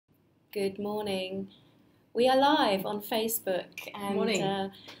Good morning. We are live on Facebook, and Morning.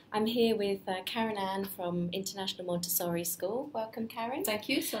 I'm here with Karin Ann from International Montessori School. Welcome, Karin. Thank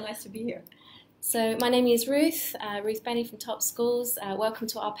you. So nice to be here. So my name is Ruth, Ruth Benny from Top Schools. Welcome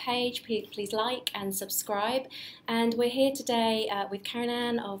to our page. Please like and subscribe. And we're here today with Karin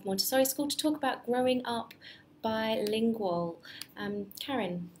Ann of Montessori School to talk about growing up bilingual.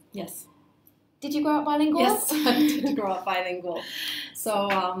 Karin. Yes. Did you grow up bilingual? Yes, I did grow up bilingual.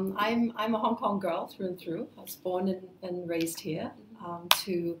 So I'm a Hong Kong girl through and through. I was born and raised here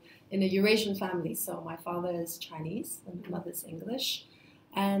in a Eurasian family. So my father is Chinese and my mother's English.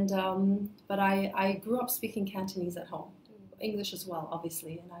 And but I grew up speaking Cantonese at home, English as well,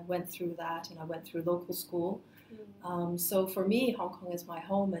 obviously. And I went through that, and I went through local school. So for me, Hong Kong is my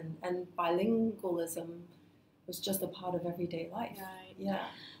home, and bilingualism was just a part of everyday life. Right. Yeah.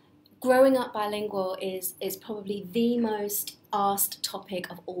 Growing up bilingual is probably the most asked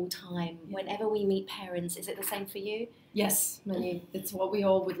topic of all time. Yeah. Whenever we meet parents, is it the same for you? Yes, it's what we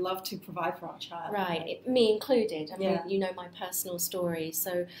all would love to provide for our child. Right, me included. I mean, yeah. You know my personal story.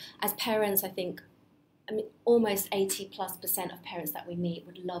 So as parents, I think, almost 80+% of parents that we meet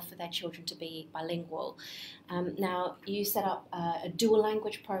would love for their children to be bilingual. Now, you set up a dual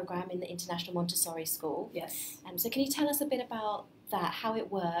language program in the International Montessori School. Yes. So can you tell us a bit about that, how it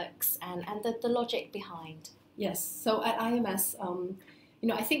works, and the logic behind? Yes. So at IMS,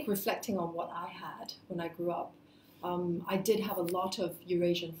 I think reflecting on what I had when I grew up, I did have a lot of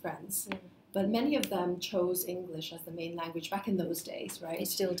Eurasian friends. But many of them chose English as the main language back in those days, right? They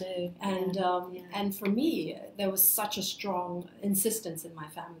still do. And and for me, there was such a strong insistence in my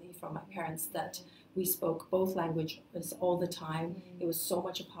family from my parents that we spoke both languages all the time. It was so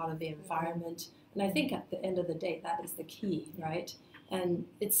much a part of the environment. And I think at the end of the day, that is the key, right? And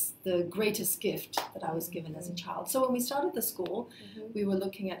it's the greatest gift that I was given as a child. So when we started the school, we were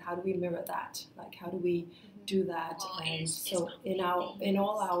looking at how do we mirror that? Like, how do we do that? And so in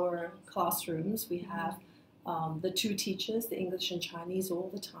all our classrooms, we have the two teachers, the English and Chinese, all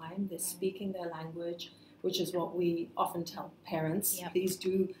the time. They're speaking their language, which is what we often tell parents. Yep. Please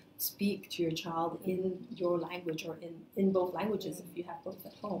do speak to your child in your language, or in both languages if you have both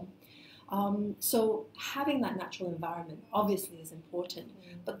at home. So having that natural environment obviously is important.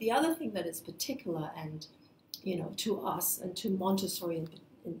 But the other thing that is particular, and to us and to Montessori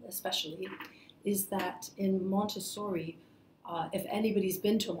especially, is that in Montessori, if anybody's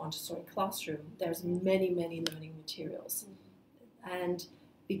been to a Montessori classroom, there's many learning materials. And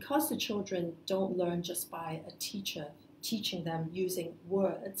because the children don't learn just by a teacher teaching them using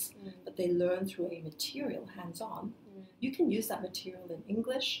words, but they learn through a material hands-on, you can use that material in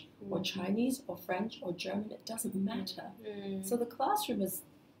English or Chinese or French or German, it doesn't matter. So the classroom is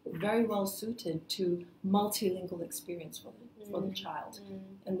very well suited to multilingual experience for the child.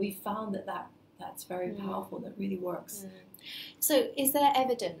 And we found that's very powerful, that really works. So is there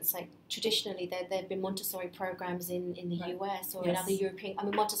evidence, like traditionally there have been Montessori programs in the US or in other European,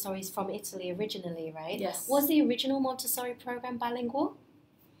 Montessori is from Italy originally, right? Yes. Was the original Montessori program bilingual?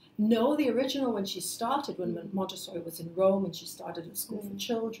 No, the original, when Montessori was in Rome, and she started a school for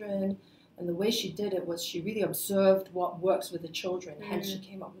children, and the way she did it was she really observed what works with the children, hence she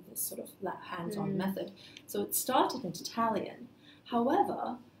came up with this sort of hands-on method. So it started in Italian.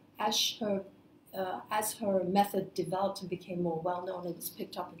 However, as her method developed and became more well-known, it was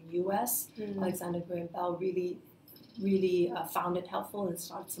picked up in the US. Alexander Graham Bell really found it helpful and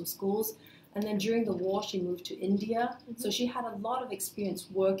started some schools. And then during the war, she moved to India. So she had a lot of experience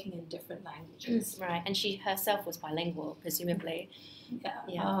working in different languages. Right, and she herself was bilingual, presumably.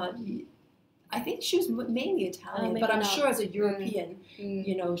 Yeah. I think she was mainly Italian, but I'm sure as a European,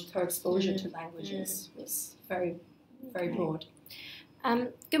 her exposure to languages was very, very broad.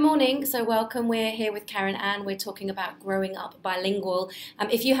 Good morning, so welcome. We're here with Karin Ann. We're talking about growing up bilingual.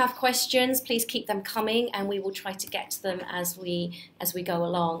 If you have questions, please keep them coming, and we will try to get to them as we go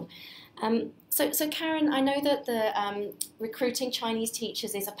along. So Karin, I know that the recruiting Chinese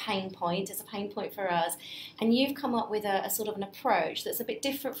teachers is a pain point. It's a pain point for us, and you've come up with a sort of an approach that's a bit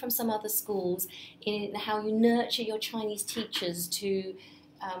different from some other schools in how you nurture your Chinese teachers to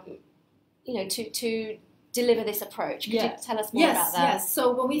deliver this approach. Could you tell us more about that? Yes.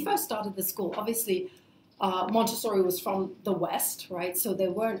 So when we first started the school, obviously Montessori was from the West, right? So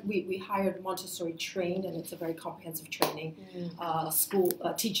we hired Montessori trained, and it's a very comprehensive training, school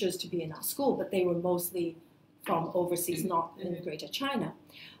teachers to be in our school, but they were mostly from overseas, not in Greater China.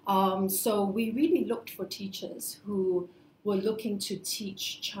 So we really looked for teachers who were looking to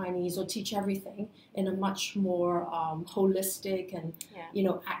teach Chinese or teach everything in a much more holistic and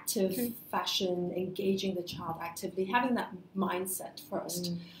active fashion, engaging the child actively, having that mindset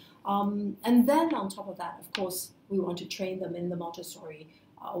first. And then on top of that, of course, we want to train them in the Montessori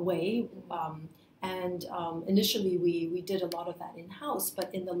way. Initially, we did a lot of that in-house,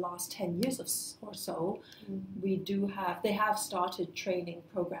 but in the last 10 years or so, they have started training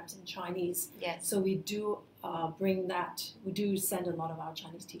programs in Chinese. Yes. So we do we do send a lot of our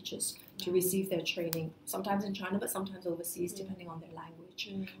Chinese teachers to receive their training, sometimes in China, but sometimes overseas, depending on their language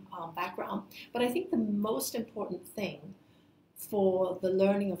background. But I think the most important thing for the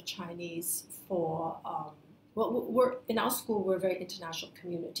learning of Chinese we're in our school. We're a very international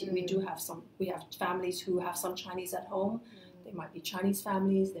community. We have families who have some Chinese at home. They might be Chinese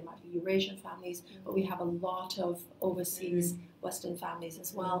families, they might be Eurasian families, but we have a lot of overseas Western families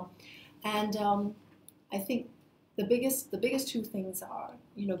as well. And I think the biggest two things are,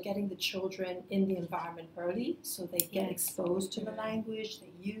 getting the children in the environment early, so they get exposed to the language,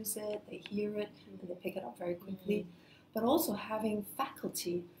 they use it, they hear it, and they pick it up very quickly. But also having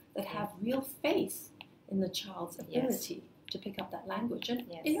faculty that have real faith in the child's ability to pick up that language. And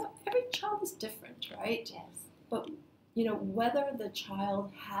every child is different, right? Yes. But whether the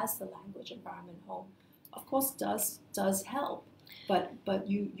child has the language environment at home, of course, does help. But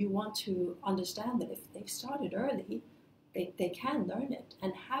you want to understand that if they've started early, they can learn it.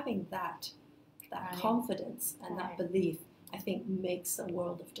 And having that confidence and that belief, I think, makes a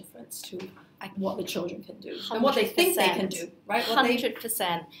world of difference to what the children can do and what they think they can do, right?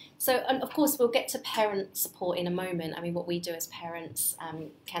 100%. So, and of course, we'll get to parent support in a moment. I mean, what we do as parents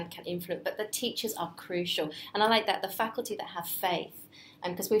can influence, but the teachers are crucial. And I like that, the faculty that have faith,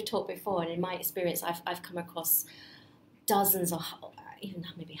 and because we've talked before, and in my experience, I've come across dozens or even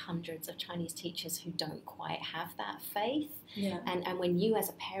maybe hundreds of Chinese teachers who don't quite have that faith. Yeah. And when you as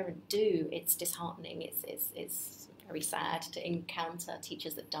a parent do, it's disheartening. It's very sad to encounter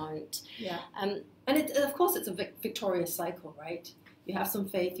teachers that don't. Yeah. And of course it's a victorious cycle, right? You have some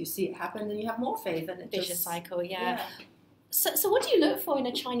faith, you see it happen, then you have more faith, and it vicious cycle. Yeah. So what do you look for in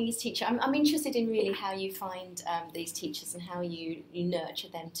a Chinese teacher? I'm interested in really how you find these teachers and how you nurture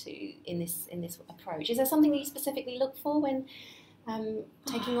them in this approach. Is there something that you specifically look for when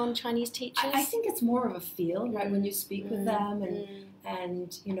taking on Chinese teachers? I think it's more of a feel, right? When you speak with them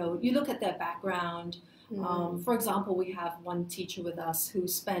and you look at their background. For example, we have one teacher with us who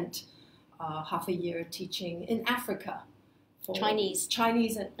spent half a year teaching in Africa. For Chinese,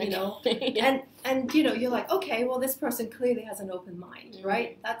 and and you're like, okay, well, this person clearly has an open mind,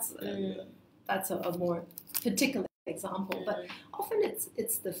 right? That's a more particular example, but often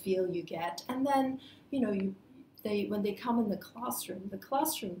it's the feel you get, and then when they come in the classroom,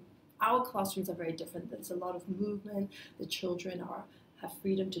 our classrooms are very different. There's a lot of movement. The children have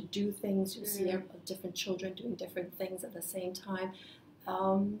freedom to do things. You see different children doing different things at the same time.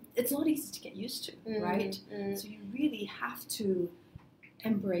 It's not easy to get used to, right? So you really have to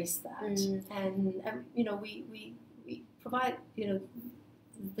embrace that, and we provide,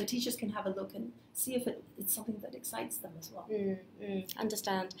 the teachers can have a look and see if it's something that excites them as well.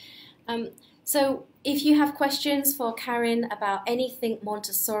 Understand. So if you have questions for Karin about anything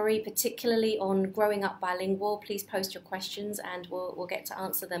Montessori, particularly on growing up bilingual, please post your questions and we'll get to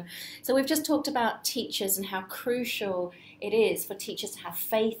answer them. So we've just talked about teachers and how crucial it is for teachers to have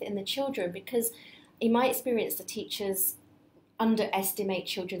faith in the children, because in my experience, the teachers underestimate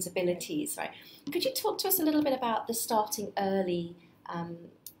children's abilities, right? Could you talk to us a little bit about the starting early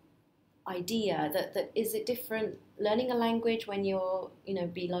idea that is it different learning a language when you're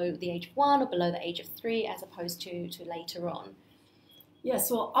below the age of 1 or below the age of 3 as opposed to later on? Yes,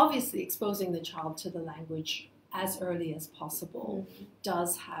 well, obviously exposing the child to the language as early as possible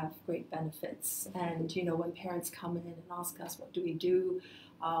does have great benefits. And when parents come in and ask us what do we do,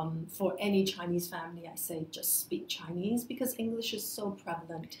 for any Chinese family, I say just speak Chinese, because English is so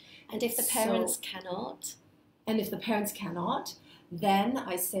prevalent. And if the parents cannot? And if the parents cannot, then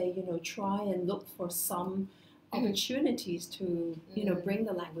I say, try and look for some opportunities to, bring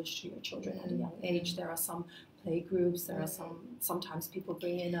the language to your children at a young age. There are some play groups. There are sometimes people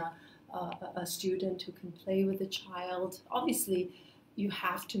bring in a student who can play with the child. Obviously, you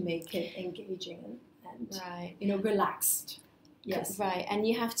have to make it engaging and relaxed. Yes. Right. And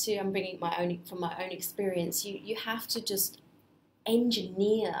you have to, I'm bringing from my own experience, you have to just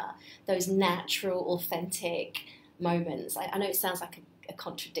engineer those natural, authentic moments. I know it sounds like a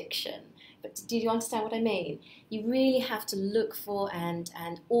contradiction, but do you understand what I mean? You really have to look for and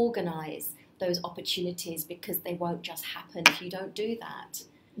organise those opportunities, because they won't just happen if you don't do that.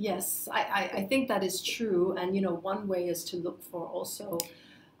 Yes, I think that is true. And, one way is to look for also,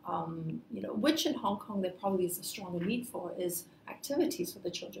 which in Hong Kong there probably is a stronger need for, is activities for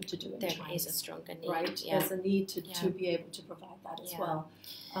the children to do in there Chinese. is a stronger need. Right? Yeah. There's a need to be able to provide that as well.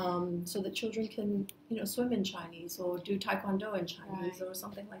 So that children can, swim in Chinese or do taekwondo in Chinese or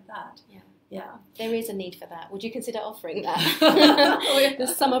something like that. Yeah. There is a need for that. Would you consider offering that? The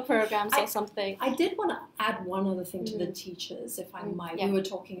summer programs or something? I did want to add one other thing to the teachers, if I might. We were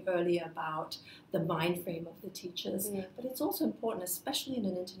talking earlier about the mind frame of the teachers, but it's also important, especially in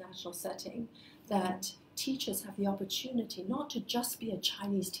an international setting, that teachers have the opportunity not to just be a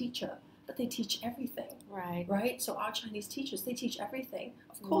Chinese teacher, but they teach everything. Right? So our Chinese teachers, they teach everything.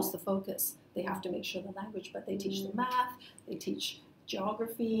 Of course, the focus, they have to make sure the language, but they teach the math, they teach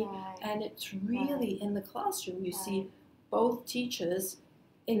geography, and it's really in the classroom you see both teachers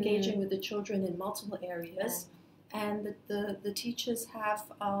engaging with the children in multiple areas, and the teachers have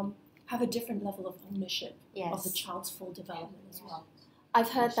a different level of ownership of the child's full development as well.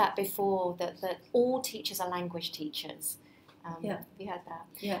 I've heard that before, that all teachers are language teachers. Have you heard that?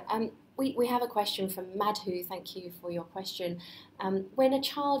 Yeah. We have a question from Madhu. Thank you for your question. When a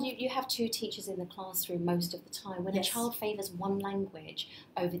child, you have two teachers in the classroom most of the time. When a child favours one language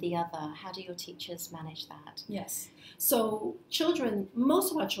over the other, how do your teachers manage that? Yes. So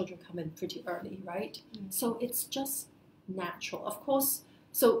most of our children come in pretty early, right? So it's just natural. Of course,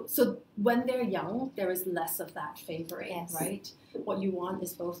 so when they're young, there is less of that favouring, right? What you want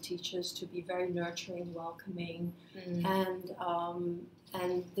is both teachers to be very nurturing, welcoming,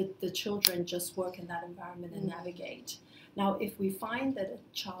 and the children just work in that environment and navigate. Now, if we find that a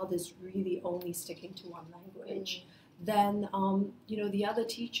child is really only sticking to one language, then the other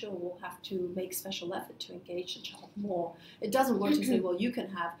teacher will have to make special effort to engage the child more. It doesn't work to say, well, you can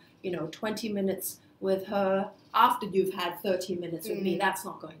have 20 minutes with her after you've had 30 minutes with me. That's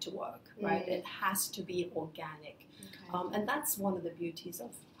not going to work, right? It has to be organic. And that's one of the beauties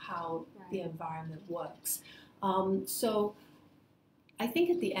of how the environment works. So I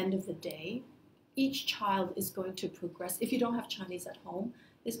think at the end of the day, each child is going to progress. If you don't have Chinese at home,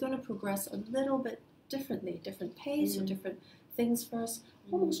 is going to progress a little bit differently, different pace or different things first.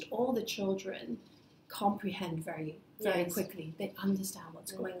 Almost all the children comprehend very quickly. They understand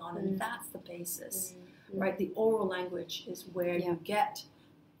what's going on, and that's the basis, right? The oral language is where you get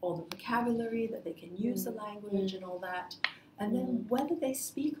all the vocabulary that they can use the language and all that. And then whether they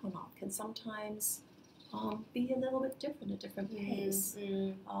speak or not can sometimes be a little bit different, a different pace.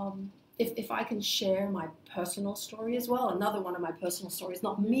 If I can share my personal story as well, another one of my personal stories,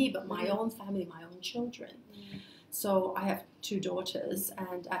 not me, but my own family, my own children. So I have two daughters,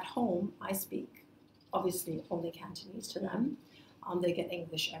 and at home I speak, obviously, only Cantonese to them. They get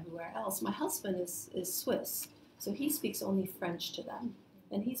English everywhere else. My husband is Swiss, so he speaks only French to them.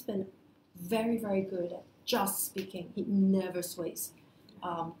 And he's been very, very good at just speaking. He never sways.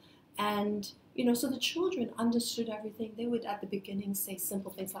 So the children understood everything. They would, at the beginning, say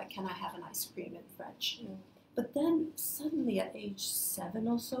simple things like, can I have an ice cream in French? But then suddenly at age 7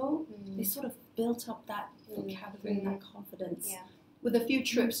 or so, they sort of built up that vocabulary and that confidence with a few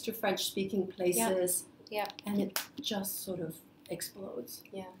trips to French-speaking places. And it just sort of explodes.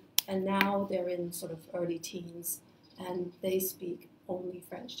 And now they're in sort of early teens, and they speak only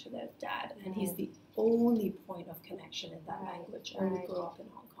French to their dad, and he's the only point of connection in that language. And we grew up in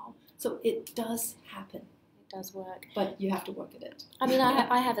Hong Kong, so it does happen. It does work, but you have to work at it. I mean,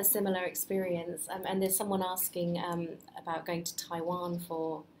 I have a similar experience, and there's someone asking about going to Taiwan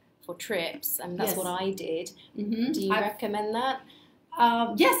for trips, and that's what I did. Do you recommend that?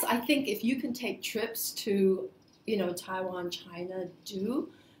 Yes, I think if you can take trips to Taiwan, China,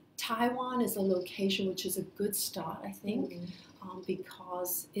 do. Taiwan is a location which is a good start, I think.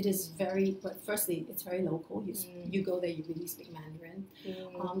 Because it is firstly, it's very local. You go there, you really speak Mandarin.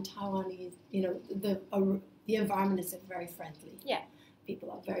 Taiwanese, the environment is very friendly. People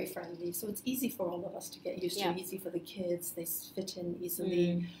are very friendly, so it's easy for all of us to get used to. Easy for the kids; they fit in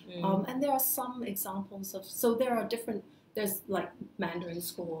easily. And there are some examples of. There's like Mandarin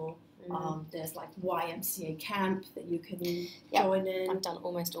school. There's like YMCA camp that you can join in. I've done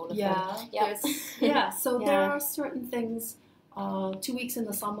almost all of them. So there are certain things. 2 weeks in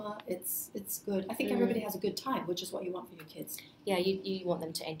the summer, it's good. I think everybody has a good time, which is what you want for your kids. Yeah, you want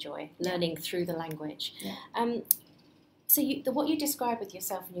them to enjoy learning through the language. So what you describe with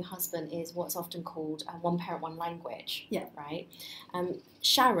yourself and your husband is what's often called one parent, one language. Right?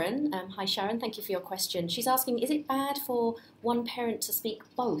 Sharon, hi Sharon, thank you for your question. She's asking, is it bad for one parent to speak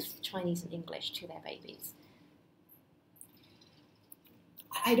both Chinese and English to their babies?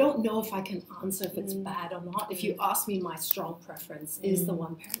 I don't know if I can answer if it's bad or not. If you ask me, my strong preference is the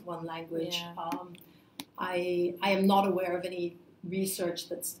one parent, one language. I am not aware of any research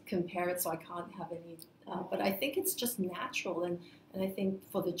that's compared, so I can't have any. But I think it's just natural, and I think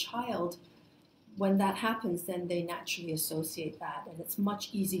for the child, when that happens, then they naturally associate that, and it's much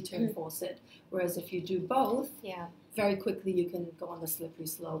easier to enforce it. Whereas if you do both, very quickly you can go on the slippery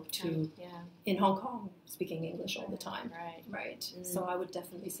slope to, in Hong Kong, speaking English all the time. Right. So I would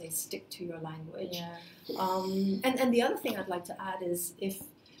definitely say stick to your language. And the other thing I'd like to add is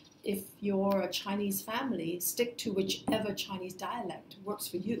if you're a Chinese family, stick to whichever Chinese dialect works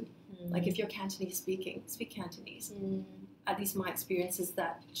for you. Like if you're Cantonese speaking, speak Cantonese. At least my experience is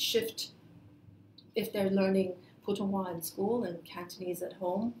that shift. If they're learning Putonghua in school and Cantonese at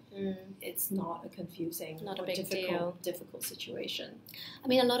home, it's not a confusing, not a big difficult situation. I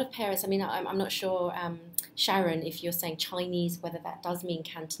mean, a lot of parents, I mean, I'm not sure, Sharon, if you're saying Chinese, whether that does mean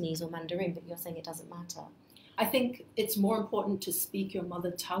Cantonese or Mandarin, but you're saying it doesn't matter. I think it's more important to speak your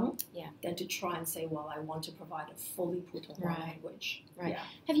mother tongue than to try and say, well, I want to provide a fully Putonghua language. Right. Yeah.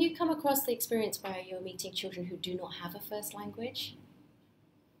 Have you come across the experience where you're meeting children who do not have a first language?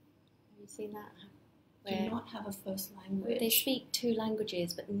 Have you seen that? Do not have a first language. They speak two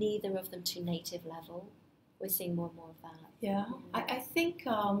languages, but neither of them to native level. We're seeing more and more of that. Yeah, I think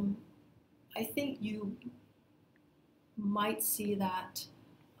you might see that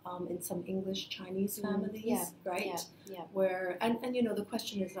in some English Chinese families, right? Yeah. Where and you know the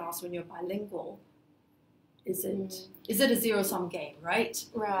question is asked when you're bilingual. Is it a zero-sum game, right?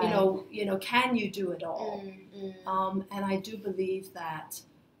 Right. You know, can you do it all? And I do believe that.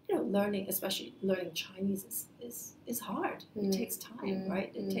 Learning, especially learning Chinese, is hard. It takes time, right?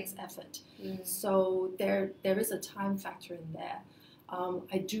 It takes effort. So there is a time factor in there.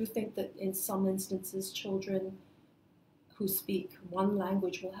 I do think that in some instances, children who speak one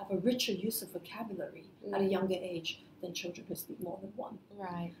language will have a richer use of vocabulary at a younger age than children who speak more than one.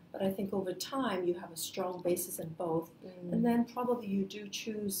 Right. But I think over time you have a strong basis in both, and then probably you do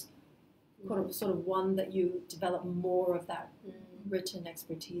choose sort of one that you develop more of that written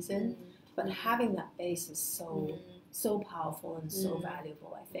expertise in, but having that base is so powerful and so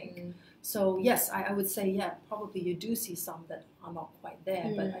valuable, I think. So yes, I would say probably you do see some that are not quite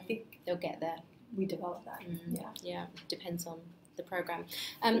there, but I think they'll get there. We develop that. Yeah, depends on the program.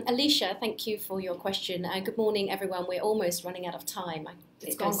 Alicia, thank you for your question. Good morning, everyone. We're almost running out of time.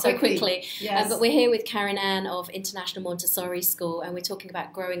 It's gone so quickly. Yes. But we're here with Karin Ann of International Montessori School, and we're talking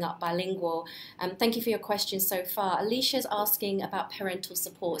about growing up bilingual. Thank you for your questions so far. Alicia's asking about parental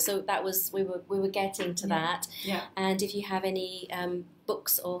support. So that was we were getting to that. Yeah. And if you have any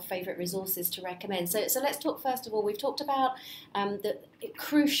books or favourite resources to recommend. So let's talk first of all. We've talked about the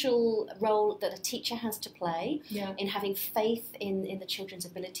crucial role that a teacher has to play in having faith in the children's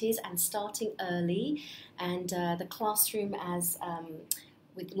abilities and starting early, and the classroom as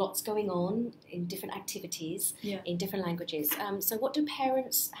with lots going on in different activities in different languages. So how can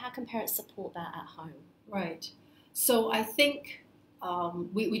parents support that at home? Right. So I think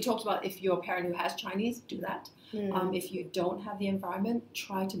we talked about if you're a parent who has Chinese, do that. If you don't have the environment,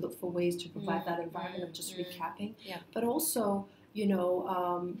 try to look for ways to provide that environment. I'm just recapping. Yeah. But also,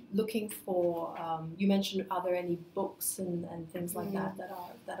 looking for, you mentioned, are there any books and things like that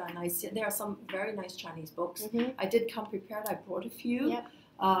are nice? There are some very nice Chinese books. I did come prepared. I brought a few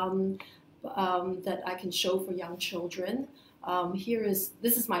that I can show for young children.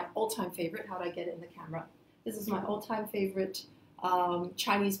 This is my all-time favorite. How do I get it in the camera? This is my all-time favorite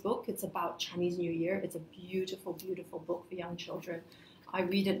Chinese book. It's about Chinese New Year. It's a beautiful, beautiful book for young children. I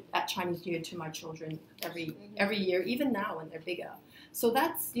read it at Chinese New Year to my children every year, even now when they're bigger. So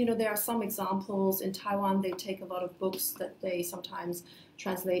that's, there are some examples. In Taiwan, they take a lot of books that they sometimes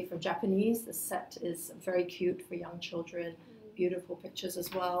translate from Japanese. The set is very cute for young children, beautiful pictures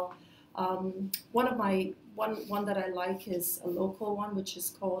as well. One that I like is a local one, which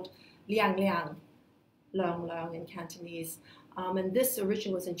is called Liang Liang, Leung Leung in Cantonese. And this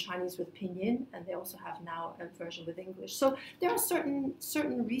originally was in Chinese with pinyin, and they also have now a version with English. So there are certain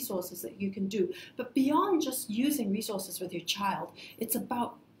resources that you can do. But beyond just using resources with your child, it's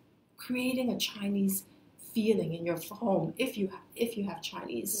about creating a Chinese feeling in your home if you have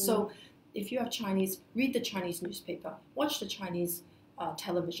Chinese. So if you have Chinese, read the Chinese newspaper, watch the Chinese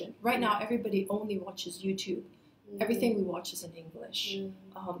television. Right now, everybody only watches YouTube. Everything we watch is in English.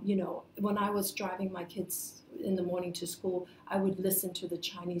 When I was driving my kids in the morning to school, I would listen to the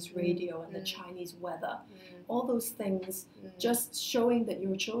Chinese radio and the Chinese weather. All those things, just showing that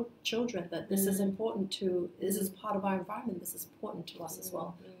your children that this is important this is part of our environment, this is important to us as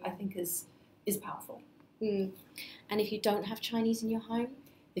well, I think is powerful. And if you don't have Chinese in your home?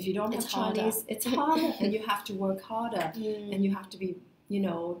 If you don't have Chinese, it's harder, and you have to work harder, and you have to be,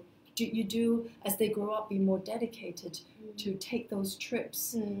 you do, as they grow up, be more dedicated to take those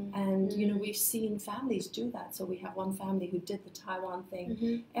trips. And, you know, we've seen families do that. So we have one family who did the Taiwan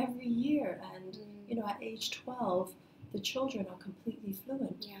thing every year. And, you know, at age 12, the children are completely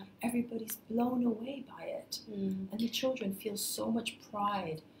fluent. Yeah. Everybody's blown away by it. And the children feel so much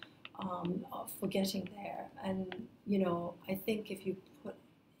pride for getting there. And, you know, I think if you put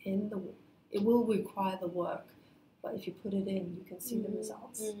in it will require the work, but if you put it in, you can see the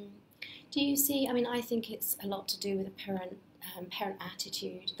results. Do you see, I mean, I think it's a lot to do with a parent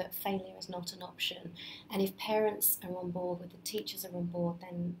attitude that failure is not an option. And if parents are on board, with the teachers are on board,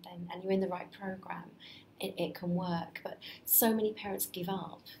 then and you're in the right program, it can work. But so many parents give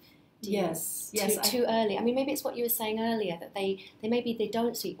up. Yes, too early. I mean, maybe it's what you were saying earlier, that they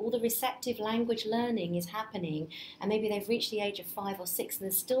don't see all the receptive language learning is happening, and maybe they've reached the age of 5 or 6 and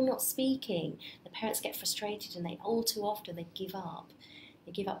they're still not speaking. The parents get frustrated, and all too often they give up.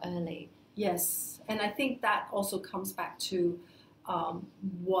 They give up early. Yes, and I think that also comes back to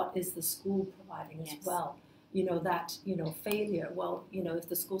what is the school providing as well. You know, that, you know, failure, well, you know, if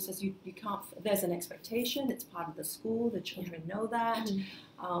the school says you can't, there's an expectation, it's part of the school, the children know that.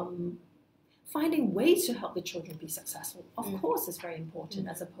 Finding ways to help the children be successful, of course, is very important,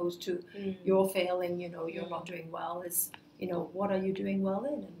 as opposed to you're failing, you know, you're not doing well. Is, you know, what are you doing well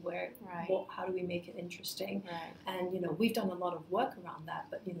in, and where, how do we make it interesting? And, you know, we've done a lot of work around that,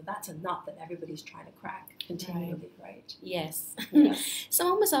 but, you know, that's a nut that everybody's trying to crack continually, right? Yes.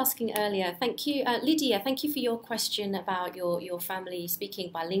 Someone was asking earlier, thank you, Lydia, thank you for your question about your family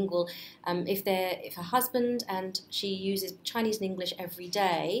speaking bilingual. If a husband and she uses Chinese and English every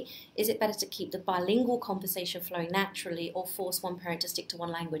day, is it better to keep the bilingual conversation flowing naturally, or force one parent to stick to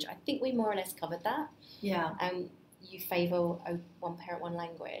one language? I think we more or less covered that. Yeah. You favour one parent, one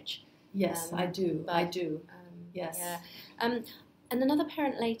language. Yes, I do. Yes. Yeah. And another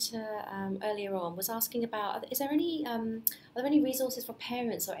parent earlier on was asking about: are there any resources for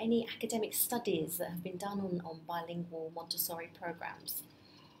parents or any academic studies that have been done on bilingual Montessori programs?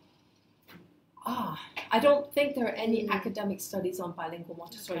 I don't think there are any academic studies on bilingual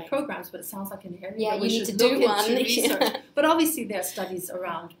Montessori programs, but it sounds like an area that we should look into research. But obviously there are studies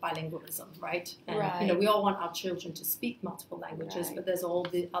around bilingualism, right? And, you know, we all want our children to speak multiple languages, but there's all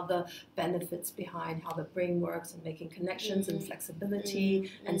the other benefits behind how the brain works, and making connections and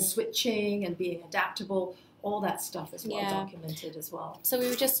flexibility and switching and being adaptable. All that stuff is well documented as well. So we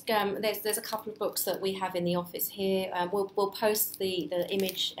were just there's a couple of books that we have in the office here. We'll post the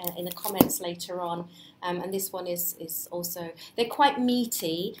image in the comments later on. And this one is also, they're quite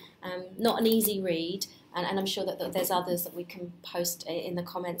meaty, not an easy read. And I'm sure that there's others that we can post in the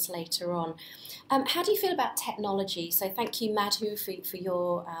comments later on. How do you feel about technology? So thank you, Madhu, for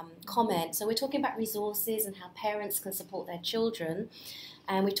your comment. So we're talking about resources and how parents can support their children.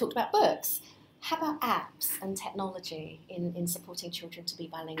 And we've talked about books. How about apps and technology in supporting children to be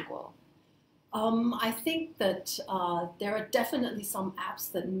bilingual? I think that there are definitely some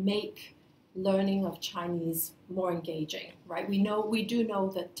apps that make learning of Chinese more engaging, right? We do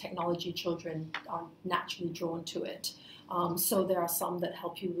know that technology, children are naturally drawn to it. So there are some that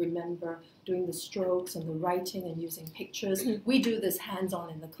help you remember doing the strokes and the writing and using pictures. We do this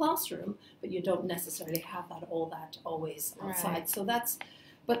hands-on in the classroom, but you don't necessarily have that always outside. So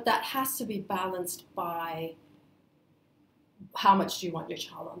but that has to be balanced by how much do you want your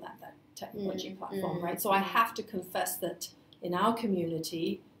child on that technology platform, right? So I have to confess that in our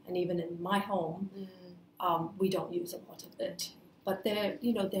community, and even in my home, we don't use a lot of it. But there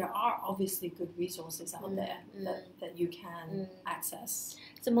are obviously good resources out there that you can access.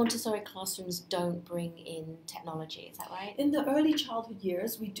 So Montessori classrooms don't bring in technology, is that right? In the early childhood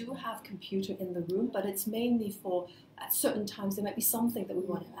years, we do have computer in the room, but it's mainly for, at certain times, there might be something that we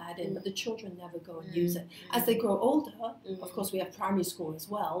want to add in, but the children never go and use it. As they grow older, of course, we have primary school as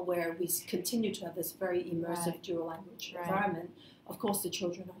well, where we continue to have this very immersive dual language environment. Of course, the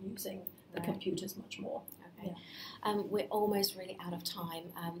children are using the computers much more. Okay. We're almost really out of time.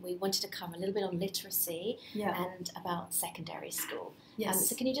 We wanted to cover a little bit on literacy and about secondary school.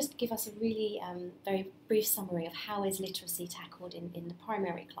 So can you just give us a really very brief summary of how is literacy tackled in the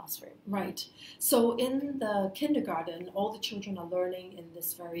primary classroom? Right. So in the kindergarten, all the children are learning in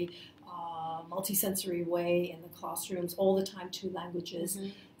this very multisensory way in the classrooms, all the time 2 languages.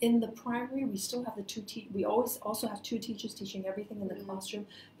 In the primary, we still have we always also have 2 teachers teaching everything in the classroom,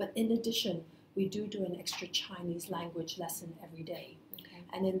 but in addition, we do an extra Chinese language lesson every day.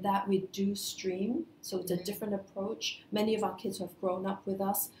 And in that, we do stream. So it's a different approach. Many of our kids who have grown up with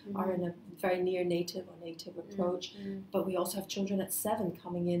us are in a very near native or native approach. But we also have children at 7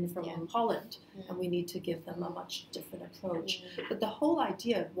 coming in from Holland, and we need to give them a much different approach. But the whole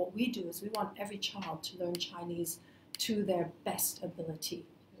idea of what we do is we want every child to learn Chinese to their best ability.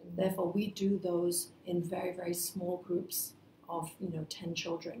 Therefore, we do those in very, very small groups of 10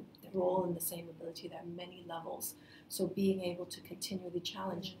 children. They're all in the same ability. There are many levels. So being able to continually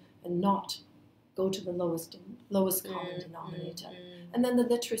challenge and not go to the lowest common denominator. And then the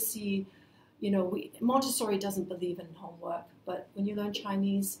literacy, Montessori doesn't believe in homework, but when you learn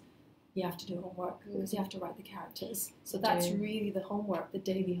Chinese, you have to do homework because you have to write the characters. So that's really the homework, the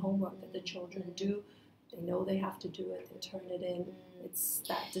daily homework that the children do. They know they have to do it, they turn it in. It's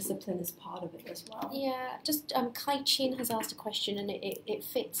that discipline is part of it as well. Yeah, just Kai-Chin has asked a question, and it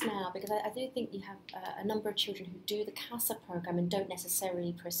fits now, because I do think you have a number of children who do the CASA program and don't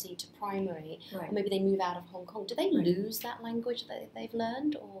necessarily proceed to primary, or maybe they move out of Hong Kong. Do they lose that language that they've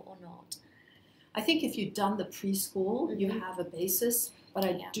learned or not? I think if you've done the preschool, you have a basis, but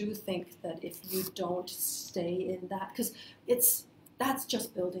I do think that if you don't stay in that, because that's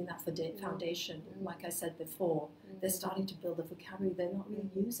just building that foundation. Like I said before, they're starting to build a vocabulary. They're not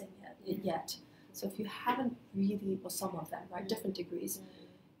really using it yet. So if you haven't really, or some of them, right, different degrees,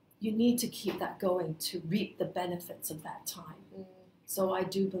 you need to keep that going to reap the benefits of that time. So I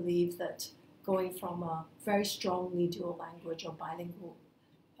do believe that going from a very strongly dual language or bilingual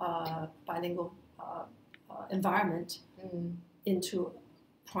environment into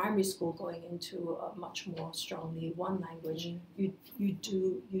primary school, going into a much more strongly one language, you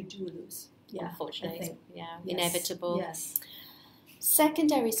do lose. Yeah, unfortunately, inevitable. Yes.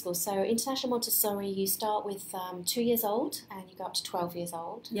 Secondary school, so International Montessori, you start with 2 years old and you go up to 12 years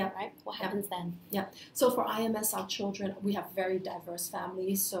old. Yeah. Right. What happens then? Yeah. So for IMS, our children, we have very diverse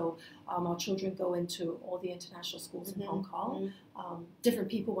families. So our children go into all the international schools in Hong Kong. Different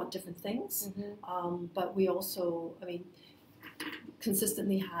people want different things, but we also,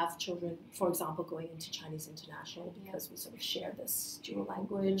 consistently have children, for example, going into Chinese International because we sort of share this dual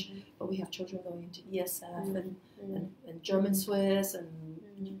language, but we have children going into ESF and German Swiss and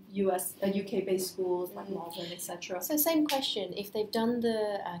UK-based schools like Malvern, etc. So same question, if they've done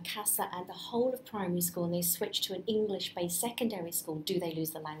the CASA and the whole of primary school and they switch to an English-based secondary school, do they lose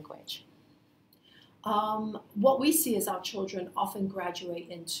the language? What we see is our children often graduate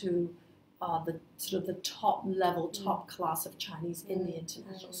into the sort of the top level, top class of Chinese in the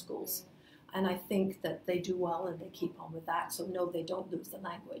international schools. And I think that they do well and they keep on with that. So no, they don't lose the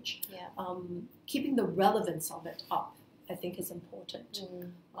language. Keeping the relevance of it up, I think, is important.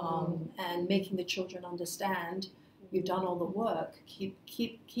 And making the children understand you've done all the work,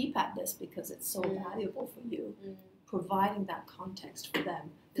 keep at this because it's so valuable for you. Providing that context for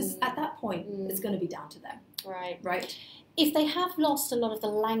them. Because at that point, it's going to be down to them. Right. If they have lost a lot of the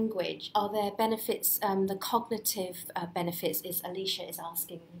language, are there benefits, the cognitive benefits, Alicia is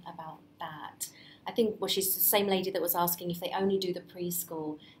asking about that. I think, she's the same lady that was asking if they only do the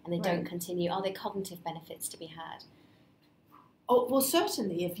preschool and they don't continue, are there cognitive benefits to be had? Oh, well,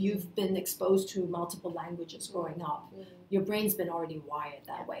 certainly if you've been exposed to multiple languages growing up, your brain's been already wired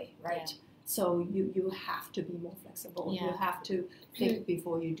that way, right? Yeah. So you have to be more flexible. You have to think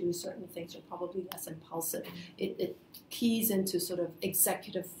before you do certain things. You're probably less impulsive. It keys into sort of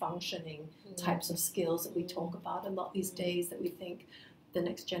executive functioning types of skills that we talk about a lot these days that we think the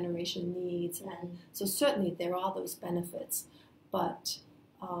next generation needs. And so certainly there are those benefits. But,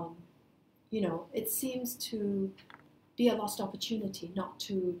 it seems to be a lost opportunity not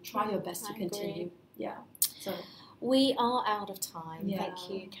to try your best to continue. Yeah. So. We are out of time.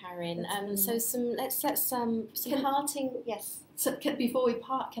 Thank you, Karin. So let's let some parting. Yes. So before we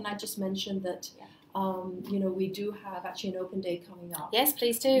part, can I just mention that we do have actually an open day coming up. Yes,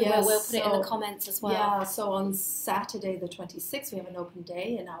 please do. Yes, we'll put it in the comments as well. Yeah. So on Saturday the 26th, we have an open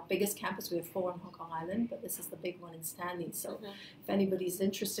day in our biggest campus. We have 4 on Hong Kong Island, but this is the big one in Stanley. So if anybody's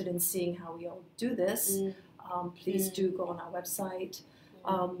interested in seeing how we all do this, please do go on our website.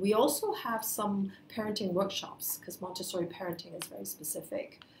 We also have some parenting workshops because Montessori parenting is very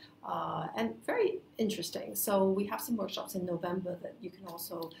specific and very interesting. So we have some workshops in November that you can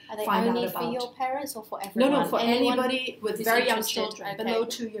also find out about. Are they only for your parents or for everyone? No, for anybody with very young children, below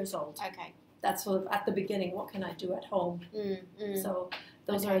 2 years old. Okay. That's sort of at the beginning, what can I do at home? So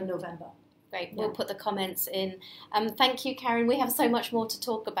those are in November. Great. We'll put the comments in. Thank you, Karin. We have so much more to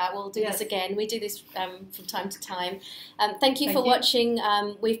talk about. We'll do this again. We do this from time to time. Thank you for watching.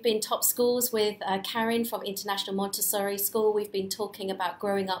 We've been Top Schools with Karin from International Montessori School. We've been talking about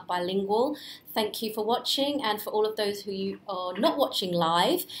growing up bilingual. Thank you for watching, and for all of those who are not watching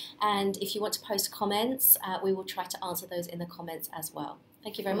live. And if you want to post comments, we will try to answer those in the comments as well.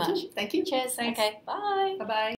 Thank you very much. Thank you. Cheers. Thanks. Okay. Bye. Bye-bye.